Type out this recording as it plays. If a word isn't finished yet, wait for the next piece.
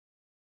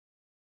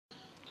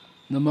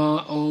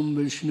Nama Om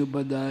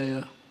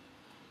Vishnupadaya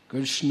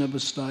Krishna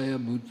Vastaya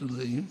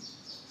Bhutale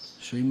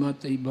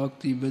Srimati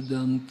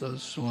Bhaktivedanta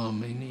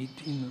Swami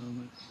Niti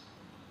Namah.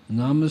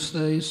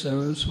 Namaste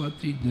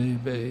Saraswati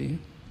Deve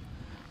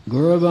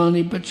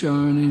Gauravani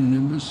Pacharni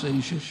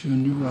Nimbasesha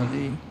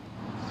Shunyavadi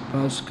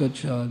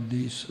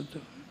Paskachadi Sata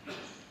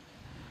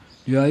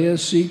Jaya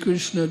Sri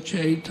Krishna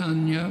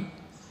Chaitanya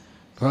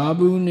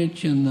Prabhu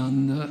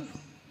Nityananda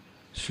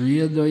Sri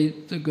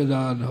Advaita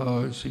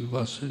Gadadhar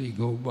Sivasari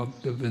Go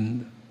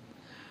Bhaktavinda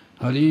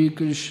Hare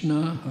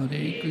Krishna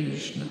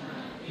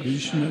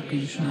Krishna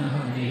Krishna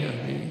Hare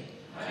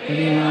Hare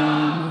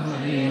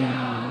Hare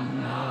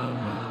Rama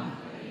Rama.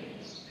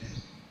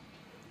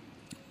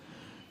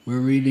 We're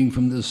reading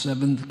from the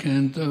 7th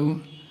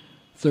canto,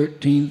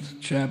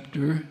 13th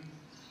chapter,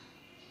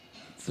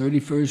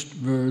 31st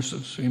verse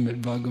of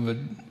Srimad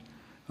Bhagavatam.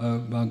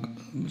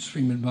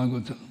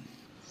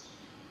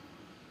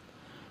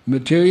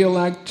 Material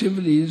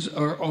activities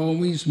are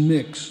always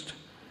mixed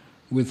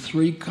with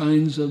three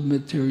kinds of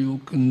material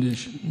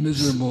conditions,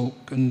 miserable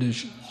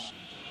conditions,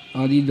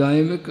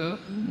 adidaivika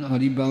and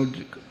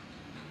adibhautika.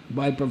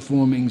 By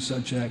performing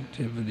such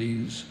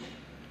activities,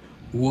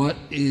 what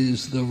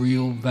is the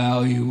real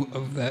value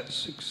of that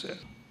success?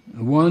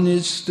 One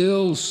is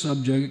still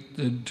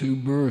subjected to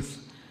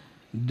birth,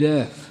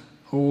 death,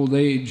 old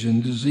age,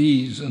 and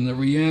disease, and the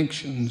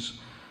reactions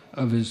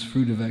of his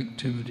fruitive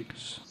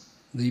activities.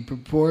 The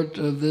purport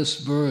of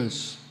this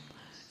verse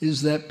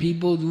is that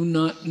people do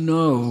not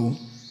know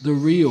the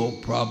real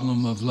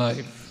problem of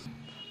life.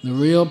 The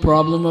real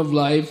problem of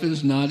life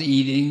is not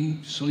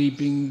eating,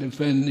 sleeping,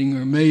 defending,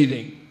 or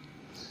mating.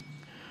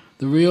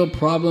 The real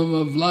problem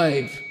of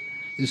life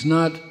is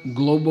not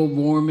global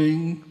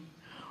warming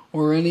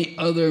or any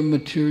other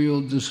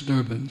material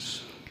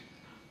disturbance.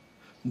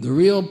 The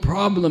real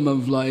problem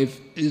of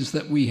life is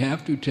that we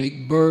have to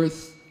take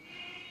birth,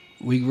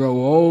 we grow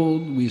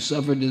old, we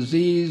suffer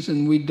disease,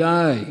 and we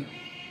die.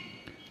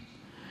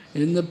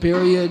 In the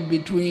period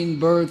between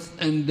birth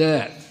and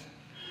death,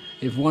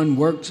 if one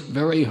works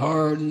very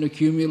hard and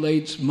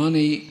accumulates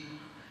money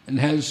and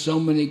has so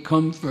many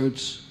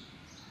comforts,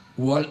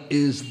 what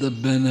is the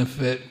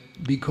benefit?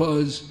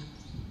 Because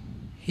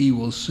he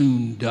will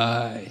soon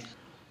die.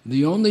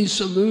 The only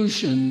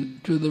solution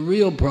to the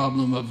real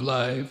problem of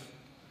life,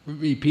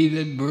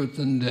 repeated birth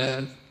and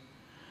death,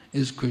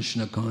 is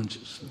Krishna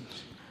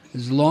consciousness.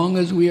 As long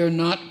as we are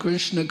not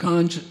Krishna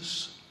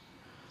conscious,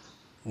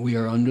 we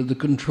are under the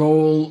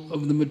control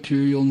of the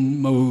material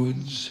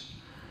modes,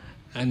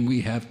 and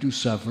we have to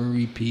suffer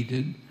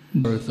repeated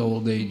birth,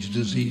 old age,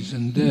 disease,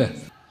 and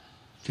death.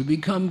 To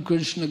become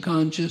Krishna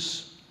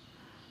conscious,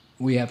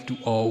 we have to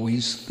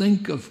always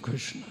think of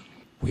Krishna.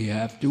 We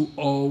have to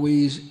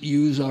always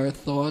use our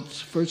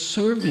thoughts for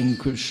serving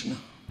Krishna.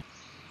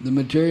 The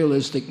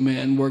materialistic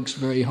man works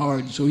very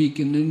hard so he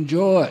can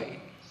enjoy.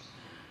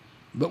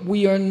 But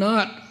we are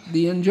not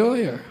the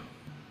enjoyer.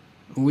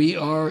 We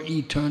are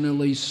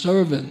eternally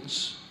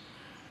servants.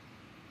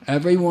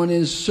 Everyone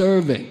is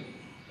serving.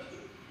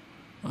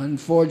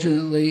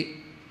 Unfortunately,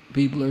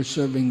 people are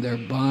serving their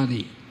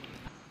body.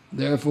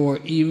 Therefore,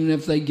 even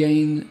if they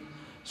gain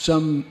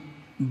some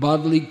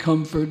bodily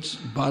comforts,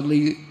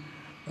 bodily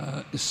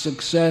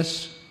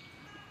success,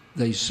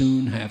 they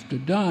soon have to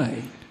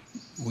die.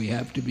 We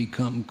have to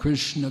become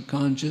Krishna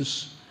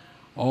conscious,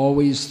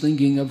 always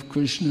thinking of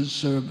Krishna's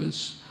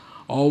service,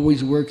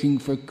 always working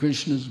for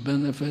Krishna's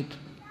benefit,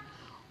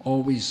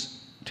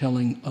 always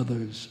telling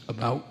others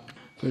about.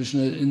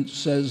 Krishna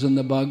says in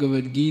the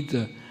Bhagavad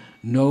Gita,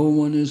 no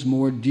one is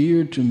more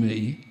dear to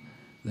me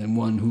than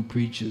one who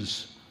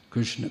preaches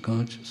Krishna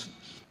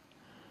consciousness.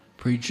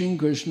 Preaching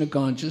Krishna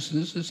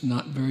consciousness is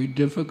not very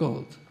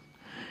difficult.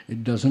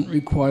 It doesn't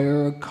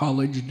require a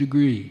college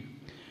degree.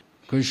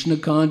 Krishna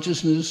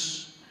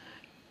consciousness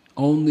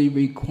only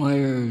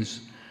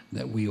requires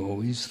that we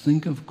always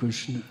think of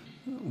Krishna.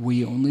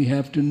 We only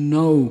have to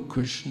know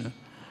Krishna.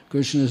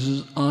 Krishna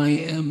says, I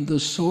am the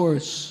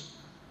source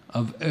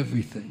of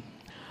everything.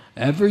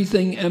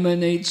 Everything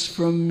emanates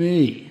from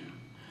me.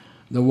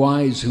 The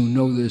wise who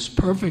know this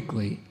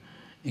perfectly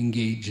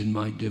engage in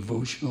my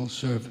devotional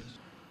service.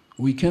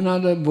 We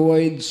cannot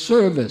avoid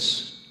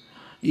service.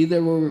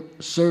 Either we're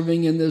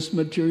serving in this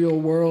material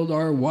world,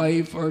 our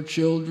wife, our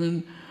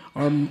children,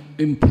 our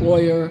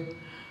employer,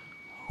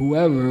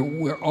 whoever,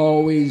 we're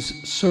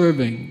always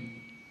serving.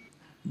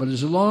 But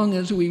as long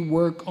as we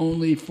work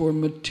only for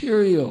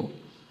material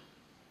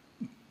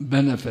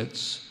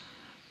benefits,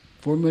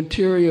 for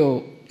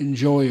material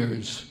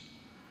enjoyers,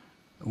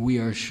 we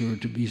are sure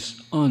to be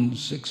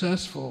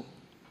unsuccessful.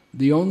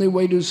 The only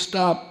way to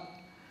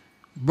stop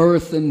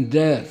birth and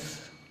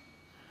death,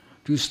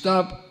 to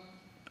stop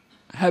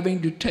having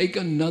to take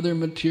another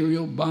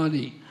material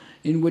body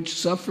in which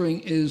suffering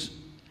is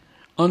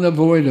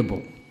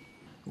unavoidable,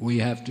 we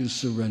have to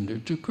surrender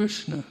to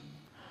Krishna.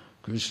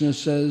 Krishna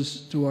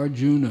says to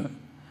Arjuna,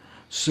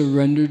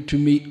 surrender to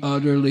me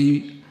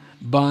utterly.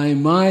 By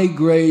my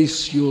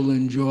grace you'll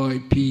enjoy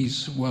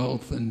peace,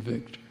 wealth, and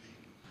victory.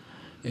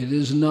 It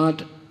is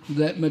not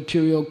that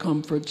material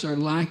comforts are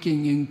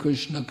lacking in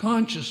Krishna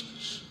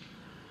consciousness,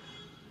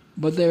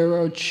 but they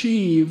are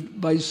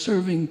achieved by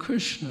serving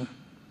Krishna.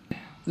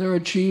 They're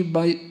achieved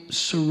by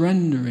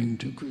surrendering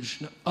to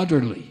Krishna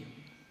utterly.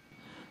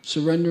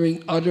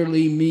 Surrendering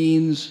utterly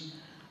means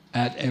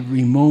at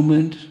every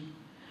moment,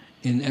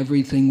 in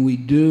everything we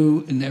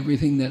do, in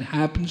everything that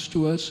happens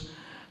to us,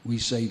 we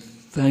say,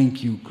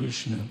 "Thank you,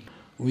 Krishna."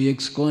 We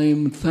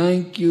exclaim,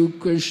 "Thank you,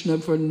 Krishna,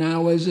 for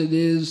now as it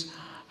is.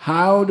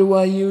 How do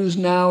I use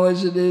now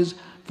as it is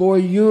for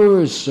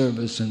your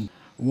service?" And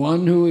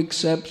one who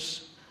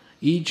accepts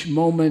each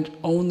moment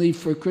only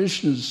for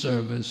Krishna's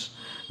service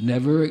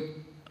never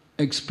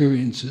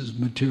experiences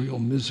material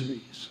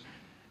miseries.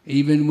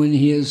 Even when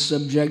he is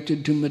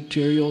subjected to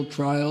material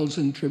trials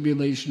and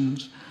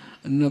tribulations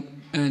and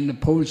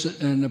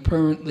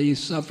apparently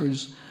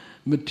suffers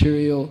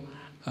material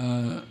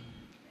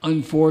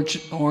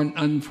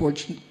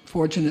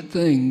unfortunate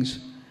things,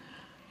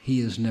 he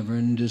is never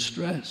in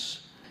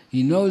distress.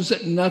 He knows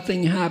that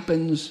nothing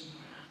happens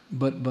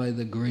but by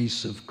the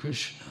grace of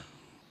Krishna.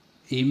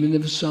 Even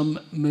if some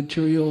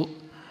material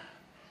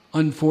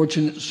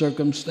unfortunate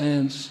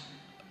circumstance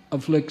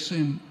afflicts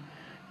him,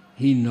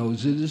 he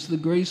knows it is the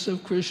grace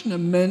of Krishna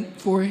meant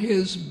for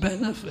his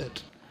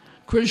benefit.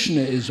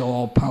 Krishna is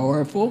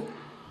all-powerful.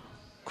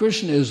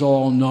 Krishna is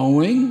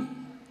all-knowing.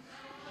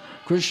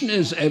 Krishna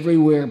is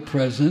everywhere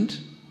present.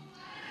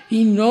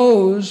 He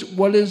knows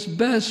what is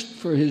best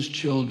for his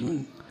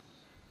children,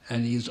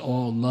 and he is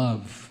all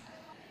love.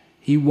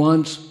 He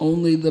wants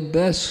only the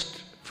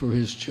best for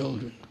his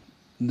children.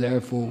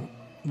 Therefore,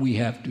 we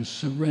have to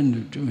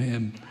surrender to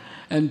him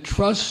and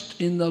trust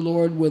in the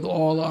Lord with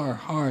all our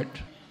heart.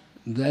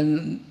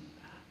 Then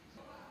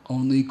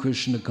only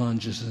Krishna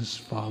consciousness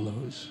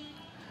follows.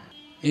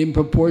 In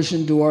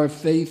proportion to our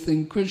faith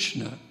in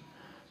Krishna,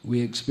 we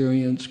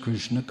experience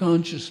Krishna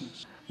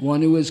consciousness.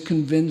 One who is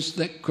convinced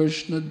that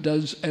Krishna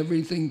does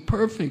everything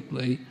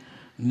perfectly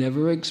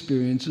never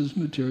experiences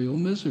material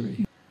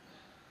misery.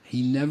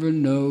 He never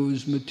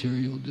knows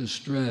material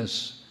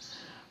distress,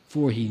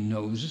 for he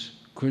knows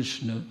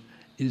Krishna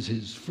is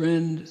his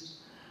friend,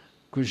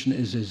 Krishna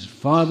is his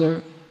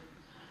father,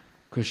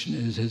 Krishna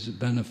is his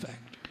benefactor.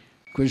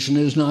 Krishna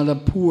is not a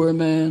poor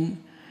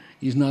man,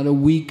 he's not a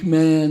weak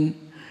man,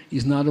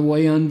 he's not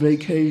away on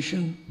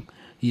vacation.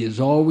 He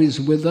is always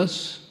with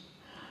us,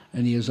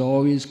 and he is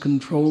always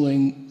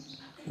controlling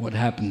what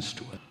happens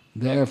to us.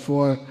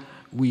 Therefore,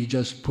 we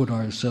just put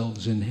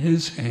ourselves in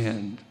his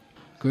hand.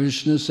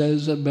 Krishna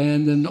says,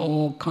 abandon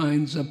all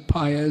kinds of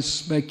pious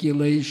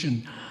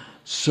speculation.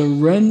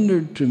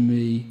 Surrender to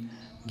me,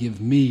 give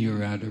me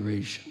your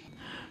adoration.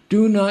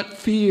 Do not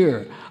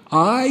fear,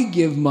 I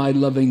give my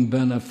loving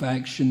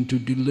benefaction to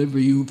deliver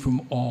you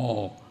from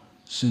all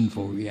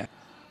sinful reactions.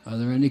 Are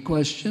there any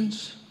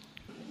questions?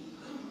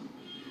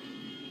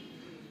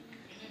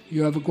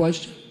 You have a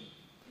question?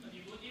 The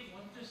devotee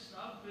wants to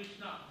serve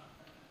Krishna,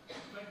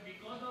 but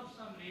because of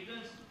some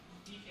reasons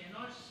he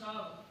cannot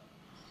serve.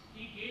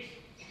 He gets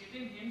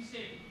within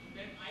himself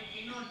that I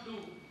cannot do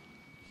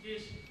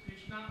this.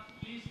 Krishna,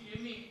 please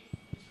give me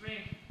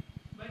strength.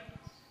 But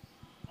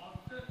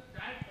after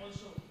that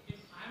also, if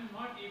I am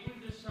not able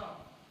to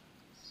serve,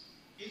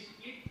 is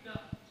it the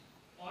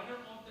order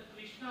of the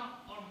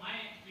Krishna or my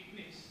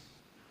weakness?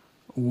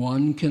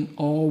 One can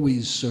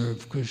always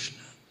serve Krishna.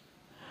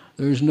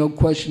 There is no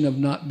question of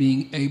not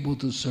being able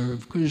to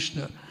serve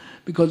Krishna,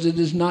 because it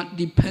is not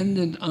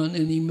dependent on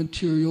any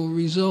material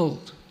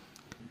result.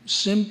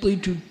 Simply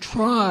to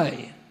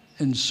try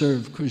and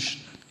serve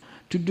Krishna,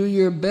 to do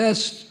your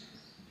best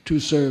to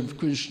serve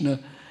Krishna,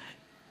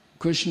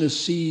 Krishna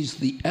sees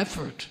the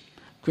effort.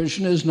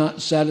 Krishna is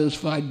not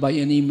satisfied by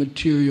any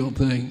material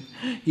thing.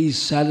 He's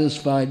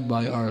satisfied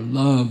by our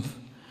love,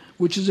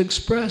 which is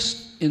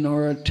expressed in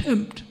our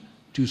attempt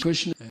to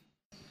Krishna.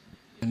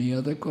 Any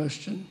other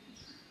question?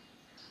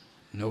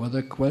 No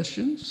other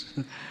questions?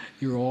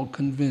 You're all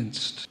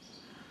convinced.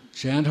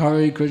 Chant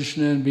Hare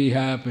Krishna and be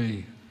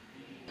happy.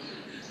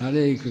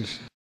 Hare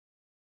Krishna.